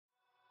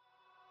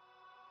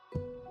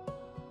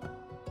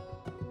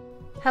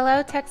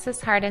Hello,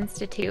 Texas Heart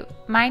Institute.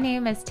 My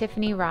name is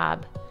Tiffany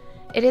Robb.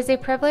 It is a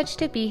privilege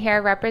to be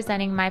here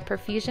representing my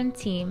Perfusion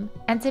team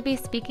and to be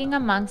speaking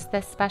amongst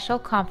this special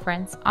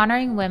conference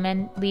honoring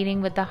women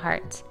leading with the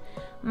heart.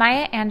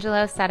 Maya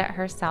Angelou said it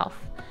herself,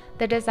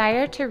 "The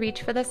desire to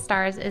reach for the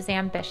stars is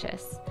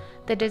ambitious.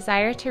 The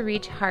desire to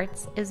reach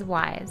hearts is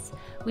wise.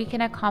 We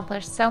can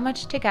accomplish so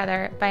much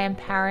together by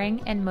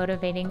empowering and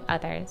motivating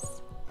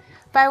others."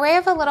 By way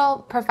of a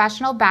little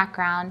professional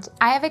background,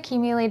 I have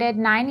accumulated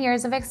 9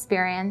 years of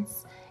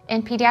experience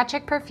in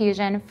pediatric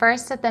perfusion,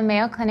 first at the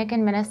Mayo Clinic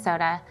in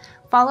Minnesota,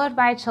 followed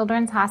by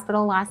Children's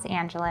Hospital Los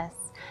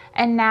Angeles,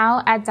 and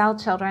now at Dell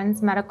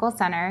Children's Medical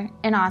Center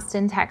in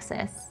Austin,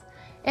 Texas.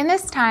 In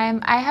this time,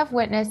 I have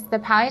witnessed the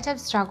palliative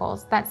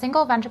struggles that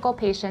single ventricle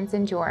patients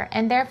endure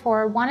and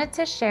therefore wanted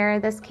to share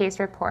this case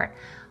report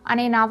on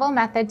a novel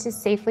method to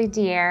safely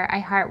de-air a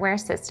Heartware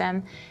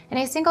system in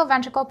a single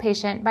ventricle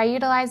patient by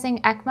utilizing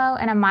ECMO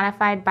and a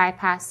modified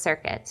bypass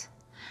circuit.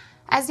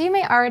 As you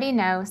may already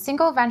know,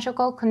 single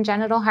ventricle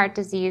congenital heart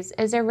disease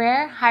is a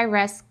rare,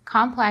 high-risk,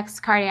 complex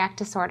cardiac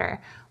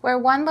disorder where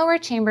one lower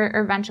chamber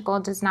or ventricle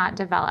does not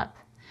develop.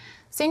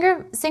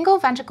 Single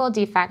ventricle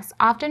defects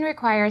often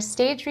require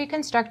staged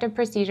reconstructive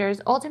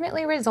procedures,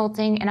 ultimately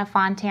resulting in a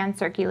Fontan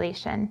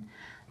circulation.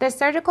 This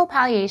surgical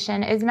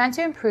palliation is meant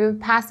to improve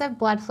passive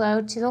blood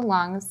flow to the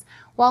lungs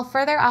while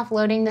further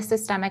offloading the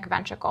systemic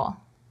ventricle.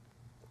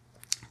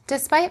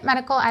 Despite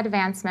medical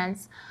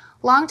advancements,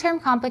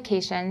 long-term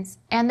complications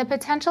and the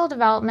potential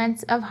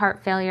developments of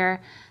heart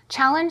failure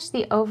challenge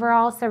the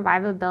overall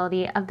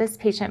survivability of this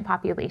patient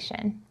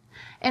population.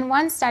 In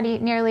one study,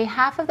 nearly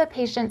half of the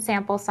patient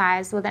sample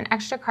size with an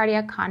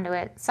extracardiac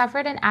conduit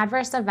suffered an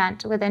adverse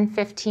event within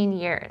 15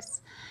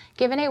 years.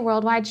 Given a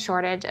worldwide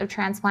shortage of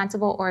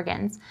transplantable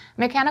organs,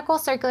 mechanical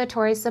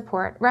circulatory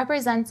support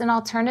represents an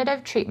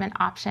alternative treatment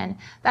option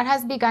that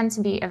has begun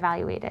to be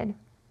evaluated.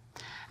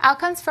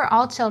 Outcomes for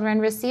all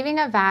children receiving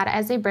a VAD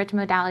as a bridge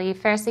modality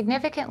fare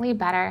significantly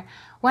better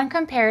when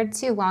compared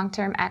to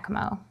long-term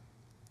ECMO.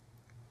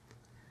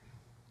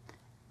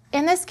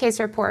 In this case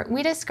report,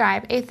 we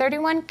describe a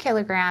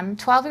 31-kilogram,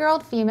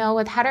 12-year-old female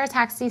with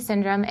heterotaxy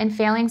syndrome and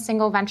failing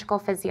single ventricle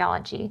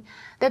physiology.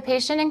 The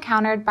patient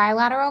encountered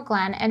bilateral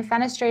Glenn and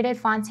fenestrated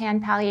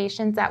Fontan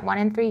palliations at 1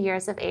 and 3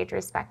 years of age,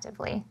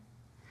 respectively.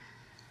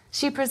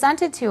 She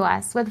presented to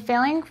us with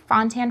failing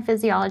Fontan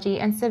physiology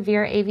and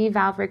severe AV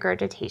valve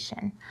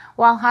regurgitation.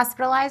 While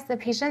hospitalized, the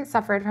patient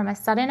suffered from a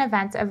sudden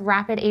event of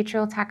rapid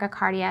atrial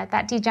tachycardia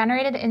that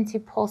degenerated into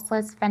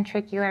pulseless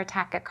ventricular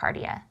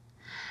tachycardia.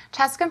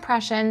 Chest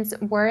compressions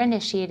were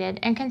initiated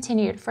and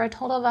continued for a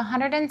total of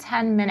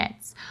 110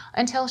 minutes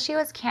until she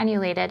was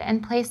cannulated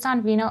and placed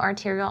on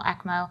veno-arterial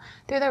ECMO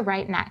through the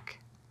right neck.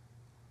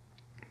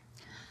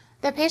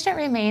 The patient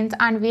remained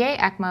on VA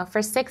ECMO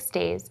for 6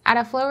 days at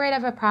a flow rate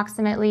of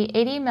approximately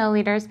 80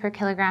 milliliters per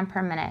kilogram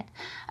per minute.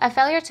 A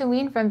failure to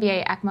wean from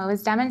VA ECMO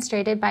was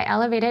demonstrated by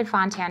elevated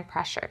Fontan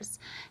pressures.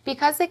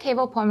 Because the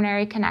cable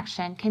pulmonary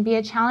connection can be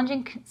a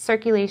challenging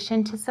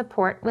circulation to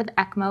support with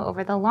ECMO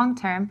over the long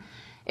term,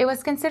 it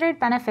was considered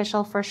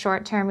beneficial for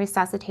short-term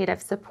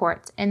resuscitative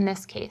support in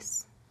this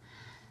case.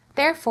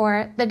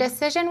 Therefore, the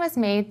decision was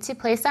made to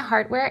place a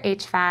Heartware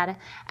HVAD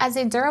as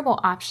a durable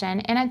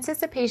option in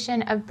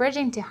anticipation of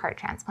bridging to heart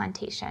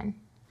transplantation.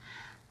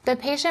 The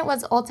patient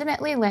was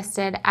ultimately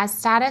listed as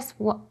status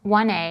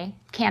 1A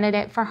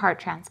candidate for heart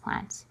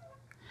transplant.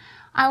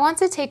 I want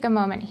to take a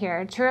moment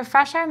here to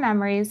refresh our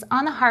memories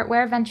on the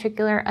Heartware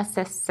ventricular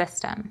assist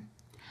system.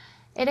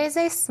 It is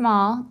a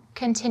small,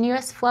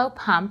 continuous flow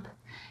pump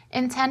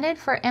intended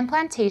for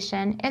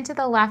implantation into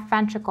the left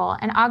ventricle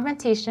and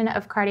augmentation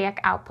of cardiac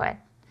output.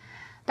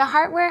 The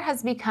Heartware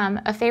has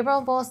become a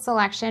favorable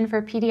selection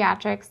for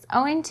pediatrics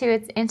owing to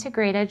its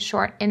integrated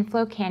short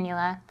inflow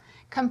cannula,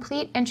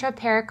 complete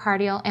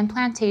intrapericardial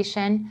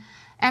implantation,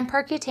 and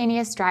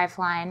percutaneous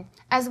driveline,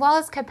 as well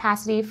as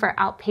capacity for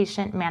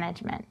outpatient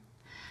management.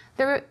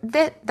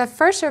 The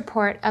first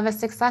report of a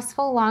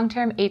successful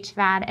long-term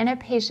HVAD in a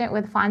patient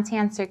with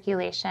Fontan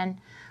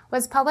circulation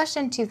was published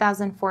in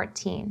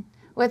 2014.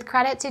 With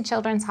credit to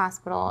Children's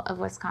Hospital of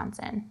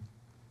Wisconsin.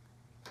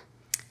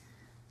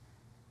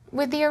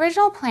 With the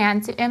original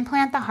plan to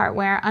implant the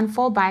Heartware on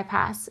full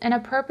bypass, an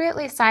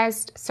appropriately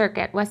sized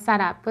circuit was set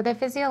up with a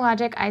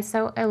physiologic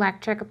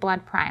isoelectric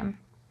blood prime.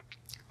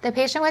 The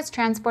patient was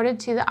transported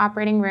to the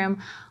operating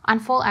room on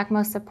full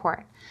ECMO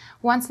support.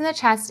 Once in the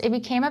chest, it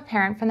became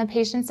apparent from the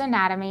patient's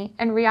anatomy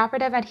and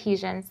reoperative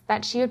adhesions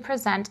that she would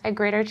present a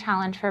greater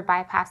challenge for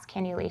bypass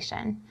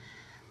cannulation.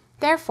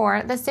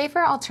 Therefore, the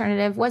safer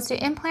alternative was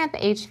to implant the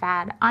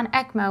HVAD on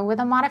ECMO with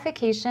a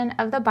modification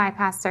of the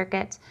bypass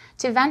circuit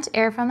to vent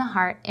air from the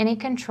heart in a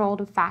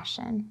controlled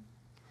fashion.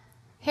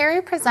 Here we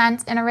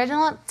present an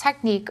original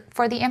technique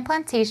for the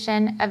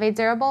implantation of a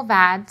durable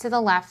VAD to the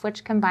left,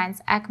 which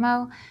combines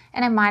ECMO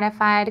and a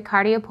modified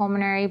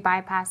cardiopulmonary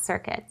bypass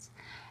circuit.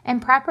 in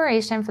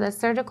preparation for the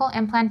surgical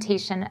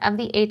implantation of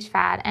the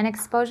HVAD and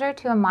exposure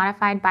to a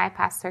modified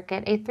bypass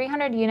circuit. A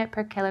 300 unit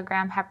per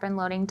kilogram heparin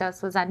loading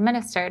dose was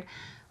administered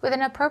with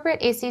an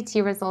appropriate ACT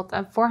result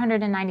of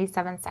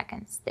 497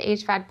 seconds. The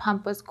HVAD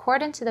pump was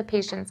cored into the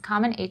patient's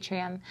common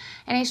atrium,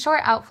 and a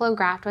short outflow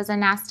graft was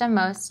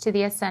anastomosed to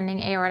the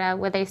ascending aorta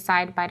with a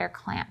side biter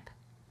clamp.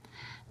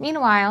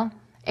 Meanwhile,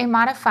 a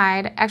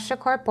modified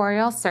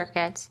extracorporeal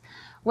circuit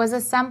was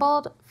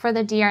assembled for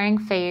the dearing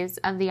phase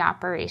of the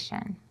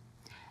operation.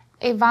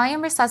 A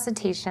volume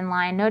resuscitation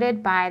line,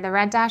 noted by the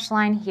red dashed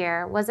line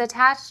here, was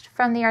attached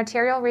from the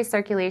arterial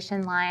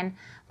recirculation line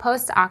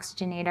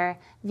post-oxygenator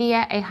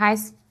via a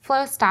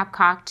high-flow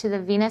stopcock to the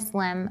venous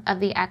limb of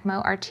the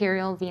ECMO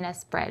arterial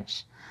venous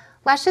bridge.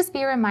 Let's just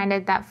be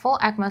reminded that full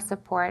ECMO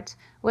support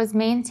was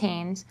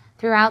maintained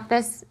throughout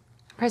this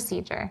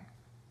procedure.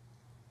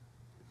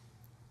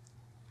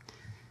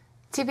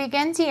 To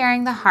begin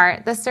deairing the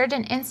heart, the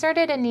surgeon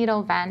inserted a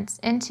needle vent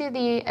into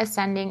the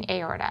ascending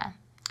aorta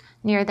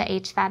near the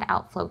HVAD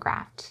outflow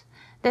graft.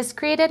 This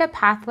created a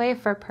pathway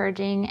for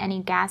purging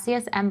any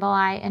gaseous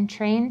emboli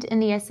entrained in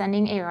the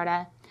ascending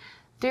aorta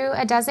through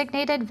a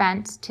designated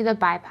vent to the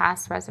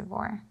bypass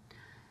reservoir.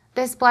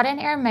 This blood and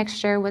air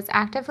mixture was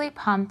actively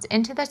pumped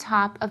into the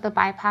top of the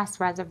bypass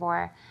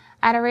reservoir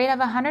at a rate of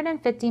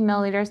 150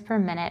 milliliters per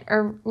minute,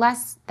 or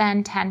less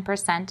than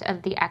 10%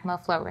 of the ECMO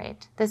flow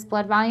rate. This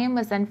blood volume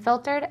was then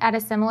filtered at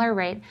a similar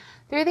rate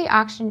through the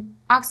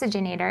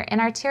oxygenator and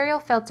arterial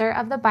filter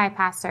of the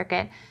bypass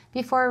circuit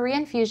before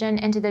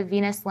reinfusion into the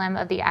venous limb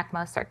of the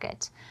ECMO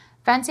circuit.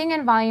 Venting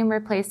and volume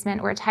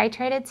replacement were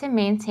titrated to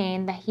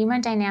maintain the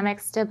hemodynamic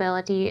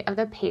stability of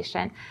the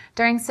patient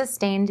during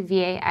sustained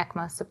VA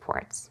ECMO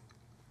supports.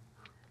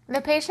 The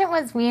patient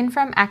was weaned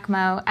from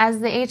ECMO as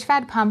the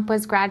HVAD pump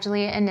was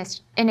gradually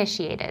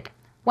initiated.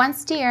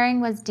 Once deairing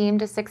was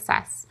deemed a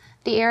success,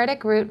 the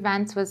aortic root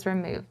vent was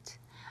removed.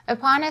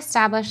 Upon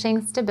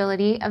establishing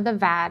stability of the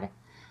VAD,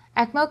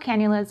 ECMO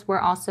cannulas were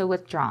also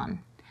withdrawn.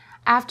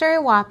 After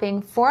a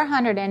whopping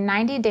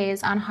 490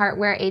 days on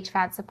Heartware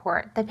HVAD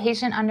support, the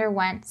patient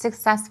underwent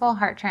successful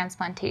heart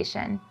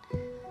transplantation.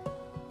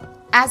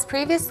 As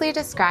previously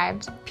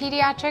described,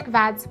 pediatric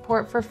VAD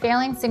support for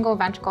failing single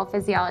ventricle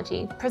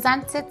physiology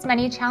presents its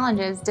many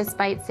challenges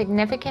despite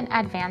significant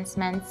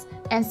advancements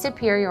and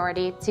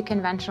superiority to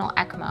conventional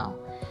ECMO.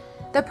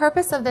 The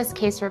purpose of this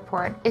case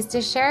report is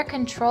to share a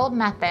controlled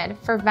method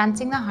for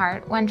venting the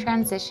heart when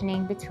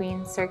transitioning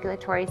between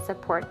circulatory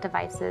support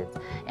devices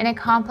in a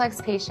complex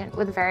patient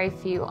with very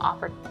few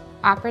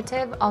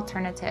operative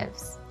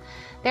alternatives.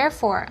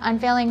 Therefore,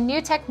 unveiling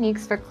new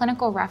techniques for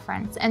clinical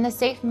reference and the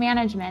safe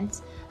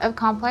management of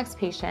complex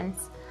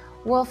patients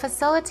will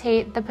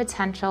facilitate the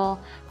potential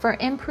for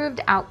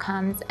improved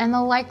outcomes and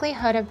the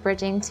likelihood of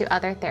bridging to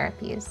other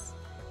therapies.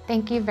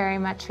 Thank you very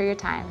much for your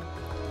time.